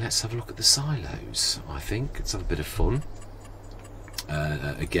 And then let's have a look at the silos. I think let's have a bit of fun.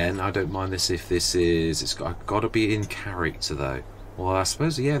 Again, I don't mind this if this is. It's got to be in character though. Well, I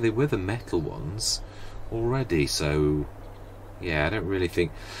suppose yeah, they were the metal ones already. So yeah, I don't really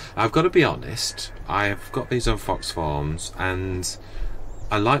think. I've got to be honest. I've got these on Fox Farms, and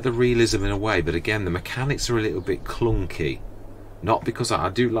I like the realism in a way, but again, the mechanics are a little bit clunky. Not because I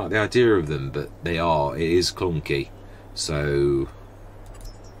do like the idea of them, but they are. It is clunky. So.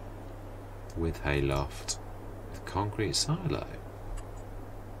 With hayloft, with concrete silo.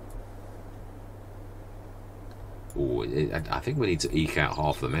 Oh, I think we need to eke out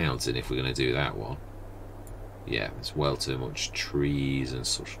half the mountain if we're going to do that one. Yeah, it's well too much trees and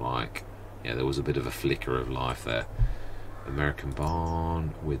such like. Yeah, there was a bit of a flicker of life there. American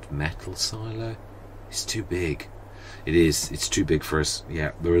barn with metal silo. It's too big. It is. It's too big for us.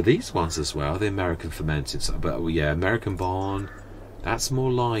 Yeah, there are these ones as well. The American fermented, but yeah, American barn. That's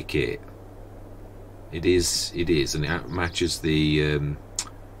more like it. It is, and it matches the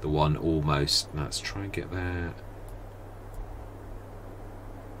one almost. Let's try and get that.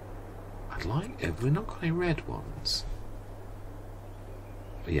 I'd like. Have we not got any red ones?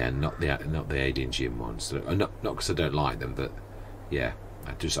 Yeah, not the 8-inch ones. Not because I don't like them, but yeah,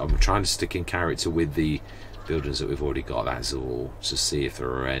 I'm trying to stick in character with the buildings that we've already got. That's all, to see if there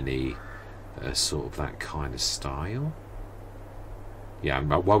are any sort of that kind of style. Yeah,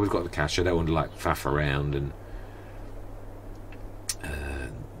 while we've got the cash, I don't want to like faff around and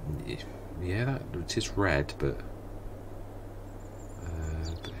yeah, that it is red, but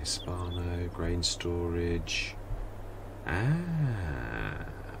Hispano grain storage.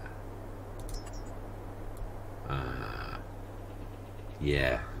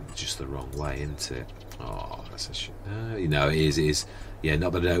 Yeah, just the wrong way, isn't it? Oh, that's a shit. You know, it is. Yeah,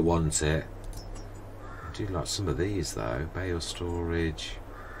 not that I don't want it. I do like some of these though. Bale storage.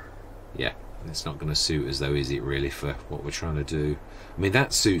 Yeah, it's not going to suit us though, is it really, for what we're trying to do? I mean,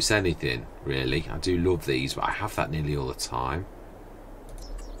 that suits anything really. I do love these, but I have that nearly all the time.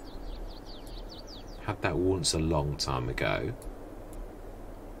 Had that once a long time ago.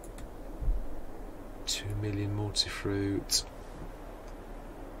 2 million multi-fruit.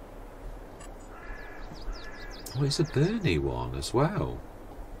 Oh, it's a Bernie one as well.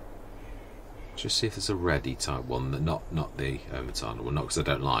 Just see if there's a ready type one, that not the Hermitana one, not because I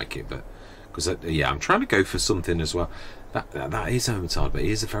don't like it, but because yeah, I'm trying to go for something as well. That is Hermitana, but it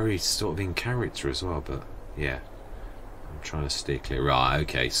is a very sort of in character as well. But yeah, I'm trying to steer clear. Right,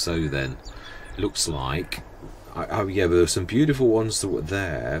 okay. So then, looks like yeah, there were some beautiful ones that were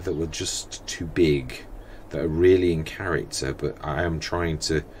there that were just too big, that are really in character. But I am trying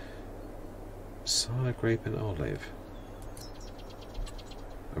to. Sour grape and olive.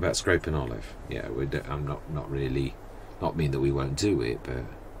 About scrape and olive. Yeah, I'm not really, not mean that we won't do it, but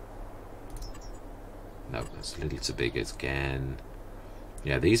no, that's a little too big again.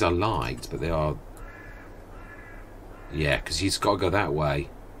 Yeah, these are liked, but they are. Yeah, because he's got to go that way,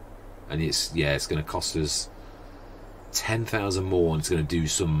 and it's it's going to cost us 10,000 more, and it's going to do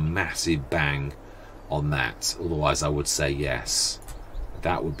some massive bang on that. Otherwise, I would say yes.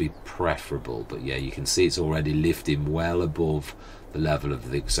 That would be preferable, but yeah, you can see it's already lifting well above the level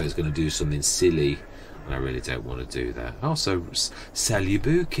of the, so it's going to do something silly and I really don't want to do that. Oh, so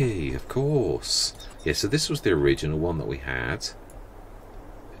Celobuki, of course. Yeah, so this was the original one that we had.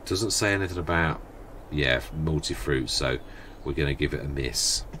 It doesn't say anything about, yeah, multi-fruit, so we're going to give it a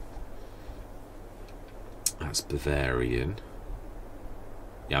miss. That's Bavarian.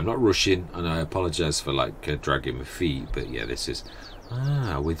 Yeah, I'm not rushing, and I apologise for like dragging my feet, but yeah, this is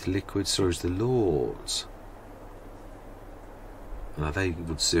with liquid storage, the Lords. Now they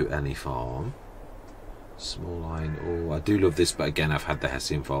would suit any farm. Small line. Oh, I do love this, but again, I've had the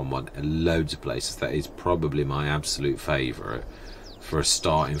Hessian farm one in loads of places. That is probably my absolute favourite for a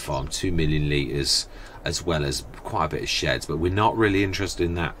starting farm. 2 million litres, as well as quite a bit of sheds, but we're not really interested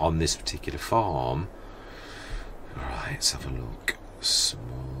in that on this particular farm. Alright, let's have a look.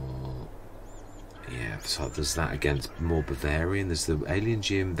 Small. Yeah, so there's that again, more Bavarian. There's the Alien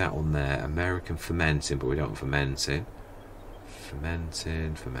Gym, that one there. American fermenting, but we don't want fermenting.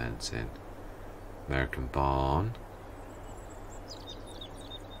 Fermenting. American barn.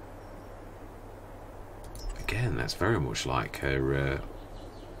 Again, that's very much like her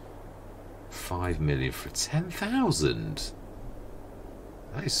 5 million for 10,000.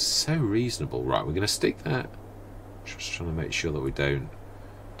 That is so reasonable. Right, we're going to stick that. Just trying to make sure that we don't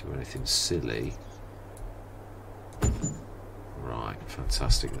do anything silly. Right,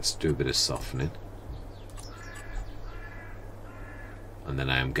 fantastic. Let's do a bit of softening. And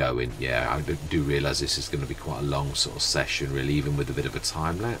then I am going. Yeah, I do realise this is going to be quite a long sort of session, really, even with a bit of a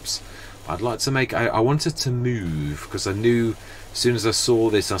time lapse. I'd like to make. I wanted to move because I knew as soon as I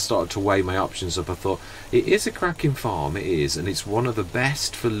saw this, I started to weigh my options up. I thought it is a cracking farm, it is, and it's one of the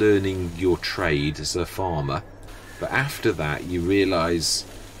best for learning your trade as a farmer. But after that, you realise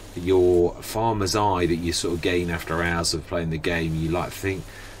your farmer's eye that you sort of gain after hours of playing the game. You like think,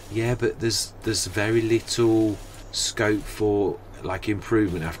 yeah, but there's very little scope for like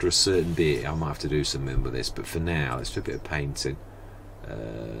improvement after a certain bit. I might have to do something with this, but for now, let's do a bit of painting.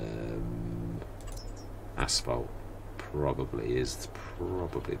 Asphalt probably is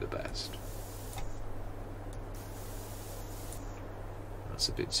the best. That's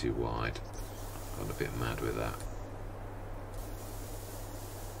a bit too wide. Got a bit mad with that.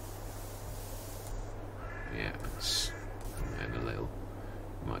 Yeah, it's and a little.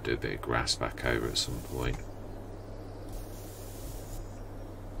 Might do a bit of grass back over at some point.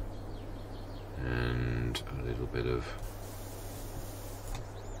 And a little bit of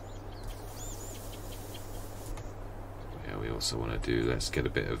we also want to do, let's get a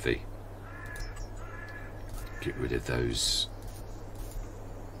bit of the, get rid of those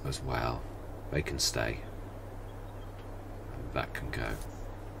as well. They can stay. That can go.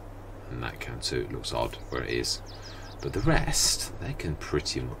 And that can too. It looks odd where it is. But the rest, they can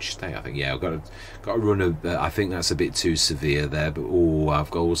pretty much stay. I think, yeah, I've got to run a, I think that's a bit too severe there, but oh,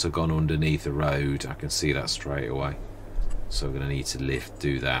 I've also gone underneath the road. I can see that straight away. So I'm going to need to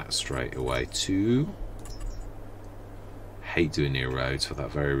do that straight away too. Hate doing near roads for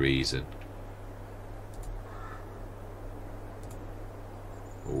that very reason.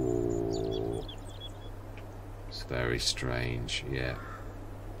 Oh, it's very strange, yeah.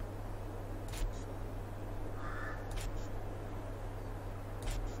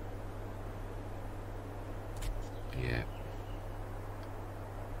 Yeah.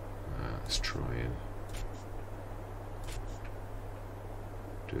 Let's try and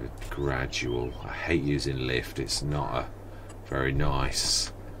do a gradual. I hate using lift, it's not a very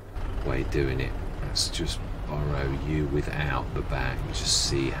nice way of doing it. Let's just borrow you without the back. Just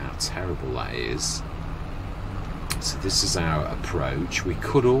see how terrible that is. So this is our approach. We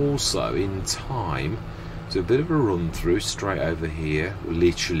could also, in time, do a bit of a run through straight over here. We're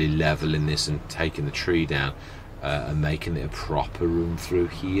literally leveling this and taking the tree down and making it a proper run through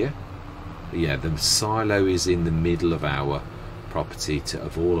here. But yeah, the silo is in the middle of our property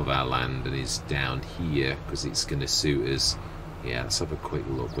of all of our land and is down here because it's going to suit us. Yeah, let's have a quick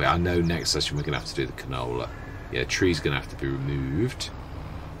look. I know next session we're going to have to do the canola. Yeah, tree's going to have to be removed.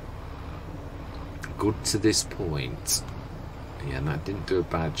 Good to this point. Yeah, and that didn't do a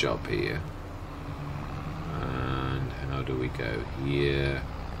bad job here. And how do we go here?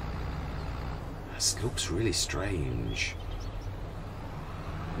 This looks really strange.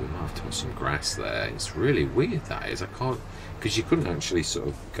 We might have to put some grass there. It's really weird, that is. I can't, because you couldn't actually sort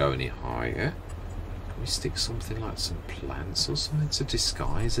of go any higher. Can we stick something like some plants or something to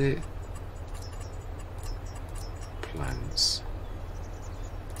disguise it? Plants.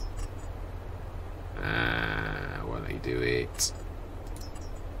 Why don't you do it?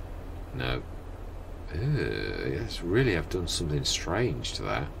 No. Yes, really, I've done something strange to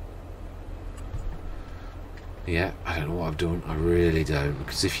that. Yeah, I don't know what I've done. I really don't.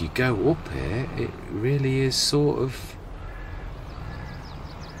 Because if you go up here, it really is sort of...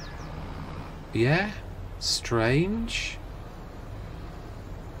 Yeah, strange.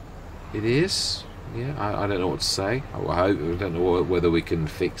 It is. Yeah, I don't know what to say. I don't know whether we can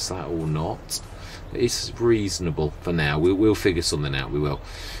fix that or not. It's reasonable for now. We'll figure something out. We will.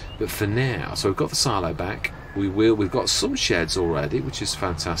 But for now, so we've got the silo back. We've got some sheds already, which is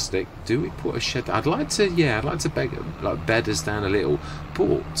fantastic. Do we put a shed? I'd like to. Yeah, I'd like to bed us down a little.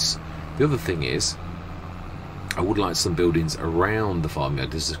 But the other thing is, I would like some buildings around the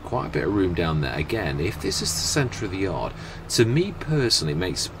farmyard. There's quite a bit of room down there. Again, if this is the centre of the yard, to me personally, it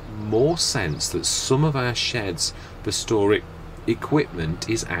makes more sense that some of our sheds for storing equipment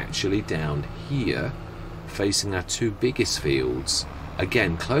is actually down here, facing our two biggest fields.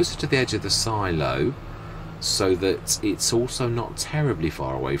 Again, closer to the edge of the silo, so that it's also not terribly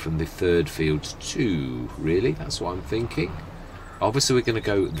far away from the third field too. Really, that's what I'm thinking. Obviously, we're going to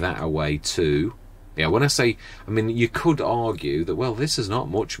go that away too. Yeah, when I say, I mean, you could argue that, well, this is not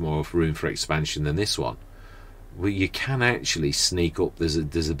much more of room for expansion than this one. Well, you can actually sneak up. There's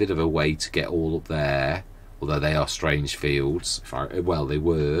a bit of a way to get all up there, although they are strange fields. Well, they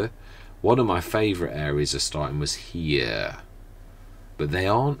were. One of my favourite areas of starting was here. But they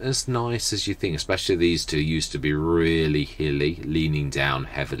aren't as nice as you think, especially these two used to be really hilly, leaning down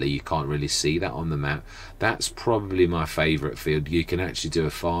heavily. You can't really see that on the map. That's probably my favourite field. You can actually do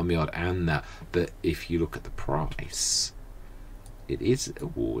a farmyard and that, but if you look at the price, it is,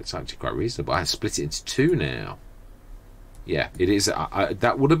 oh, it's actually quite reasonable. I split it into two now. Yeah, it is.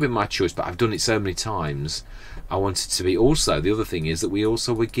 That would have been my choice, but I've done it so many times. I wanted to be. Also, the other thing is that we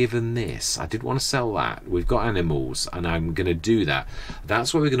also were given this. I did want to sell that. We've got animals, and I'm going to do that.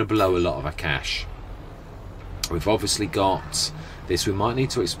 That's where we're going to blow a lot of our cash. We've obviously got this. We might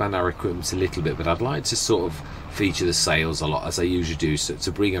need to expand our equipment a little bit, but I'd like to sort of feature the sales a lot, as I usually do, so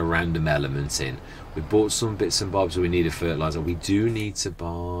to bring a random element in. We bought some bits and bobs. We need a fertilizer. We do need to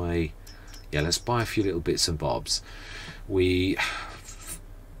buy... Yeah, let's buy a few little bits and bobs. We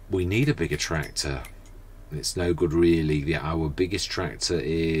need a bigger tractor. It's no good really. Our biggest tractor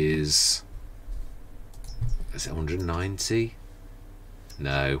is it 190?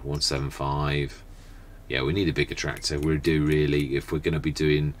 No, 175. Yeah, we need a bigger tractor. We do really, if we're going to be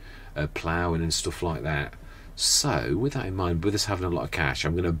doing ploughing and stuff like that. So with that in mind, with us having a lot of cash,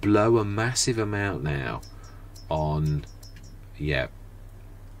 I'm going to blow a massive amount now on, yeah.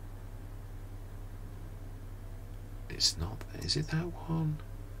 It's not, is it that one?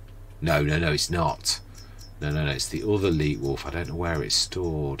 No, it's not. No, it's the other Leet Wolf. I don't know where it's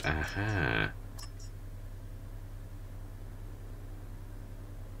stored. Aha.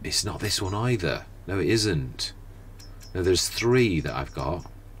 It's not this one either. No, it isn't. No, there's three that I've got.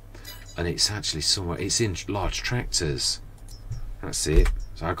 And it's actually somewhere, it's in large tractors. That's it.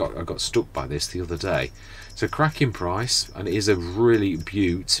 So I got stuck by this the other day. It's a cracking price, and it is a really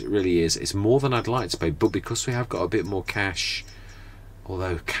beaut. It really is. It's more than I'd like to pay, but because we have got a bit more cash,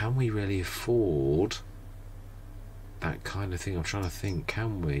 although can we really afford that kind of thing? I'm trying to think,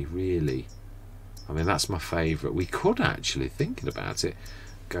 can we really? I mean, that's my favourite. We could actually, thinking about it,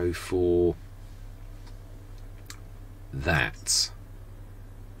 go for that.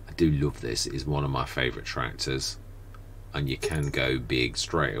 I do love this. It is one of my favourite tractors. And you can go big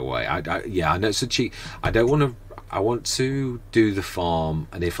straight away. Yeah, I know it's a cheap. I don't want to. I want to do the farm,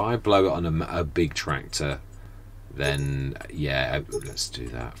 and if I blow it on a big tractor, then yeah, let's do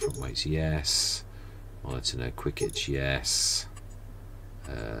that. Front weights, yes. Monitor no quick itch, yes.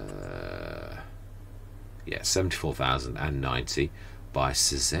 Yeah, 74,090 by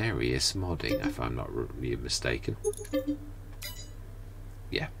Caesarius Modding, if I'm not really mistaken.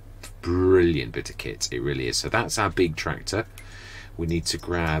 Yeah. Brilliant bit of kit, it really is. So that's our big tractor. We need to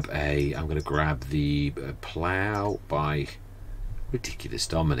grab a, I'm going to grab the plough by Ridiculous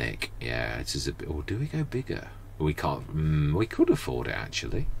Dominic. Yeah, it is a bit, or do we go bigger? We can't, we could afford it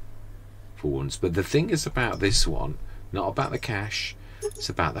actually for once, but the thing is about this one, not about the cash, it's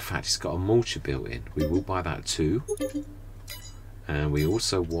about the fact it's got a mulcher built in. We will buy that too. And we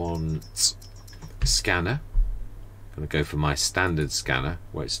also want a scanner. I'm going to go for my standard scanner,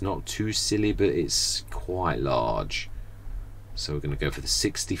 where it's not too silly, but it's quite large. So we're going to go for the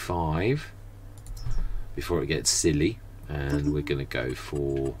 65 before it gets silly, and we're going to go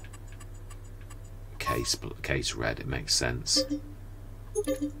for case red. It makes sense.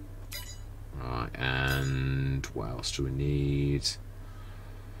 Right, and what else do we need?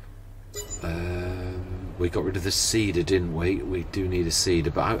 We got rid of the seeder, didn't we? We do need a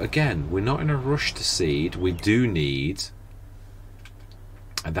seeder, but again, we're not in a rush to seed. We do need,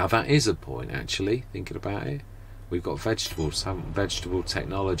 and now that is a point actually, thinking about it, We've got vegetables, vegetable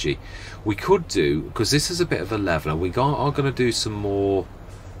technology. We could do, because this is a bit of a leveler, we are going to do some more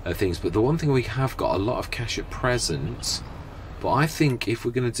things, but the one thing we have got a lot of cash at present, but I think if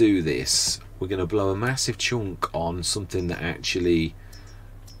we're going to do this, we're going to blow a massive chunk on something that actually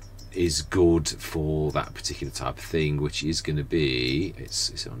is good for that particular type of thing, which is going to be,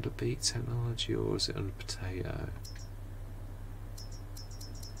 is it under beet technology or is it under potato?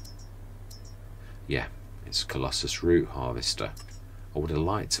 Yeah, it's Colossus Root Harvester. I would have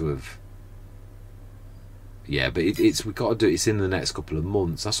liked to have, yeah, but we've got to do it. It's in the next couple of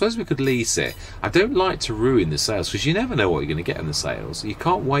months. I suppose we could lease it. I don't like to ruin the sales because you never know what you're going to get in the sales. You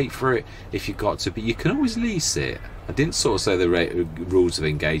can't wait for it if you've got to, but you can always lease it. I didn't sort of say the rules of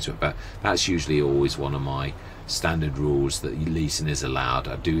engagement, but that's usually always one of my standard rules, that leasing is allowed.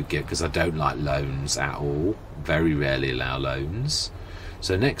 I do get, because I don't like loans at all. Very rarely allow loans.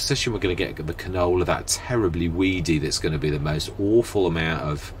 So next session we're going to get the canola, that terribly weedy, that's going to be the most awful amount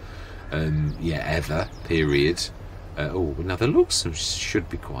of yeah, ever, period. Oh, now the looks should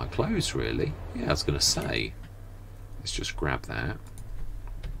be quite close, really. Yeah, I was going to say. Let's just grab that.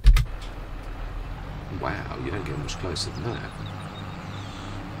 Wow, you don't get much closer than that.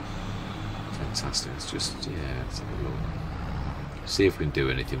 Fantastic. Let's just, yeah, let's have a look. See if we can do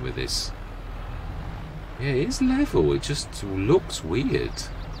anything with this. Yeah, it is level, it just looks weird.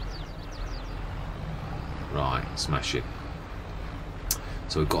 Right, smash it.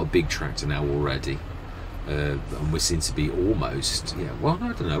 So we've got a big tractor now already. And we seem to be almost, yeah, well,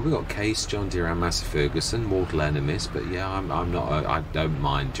 I don't know, we've got Case, John Deere and Massey Ferguson, mortal enemies, but yeah, I'm not I don't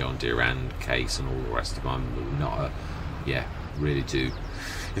mind John Deere and Case and all the rest of them. I'm not a, yeah, really do.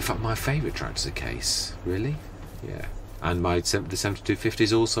 In fact, my favourite tractor's a Case, really, yeah. And the 7250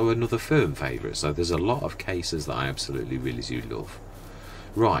 is also another firm favourite, so there's a lot of Cases that I absolutely really do love.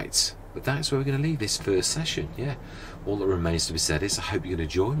 Right, but that's where we're going to leave this first session, yeah. All that remains to be said is I hope you're going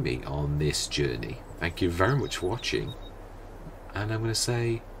to join me on this journey. Thank you very much for watching, and I'm going to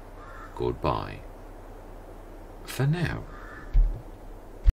say goodbye for now.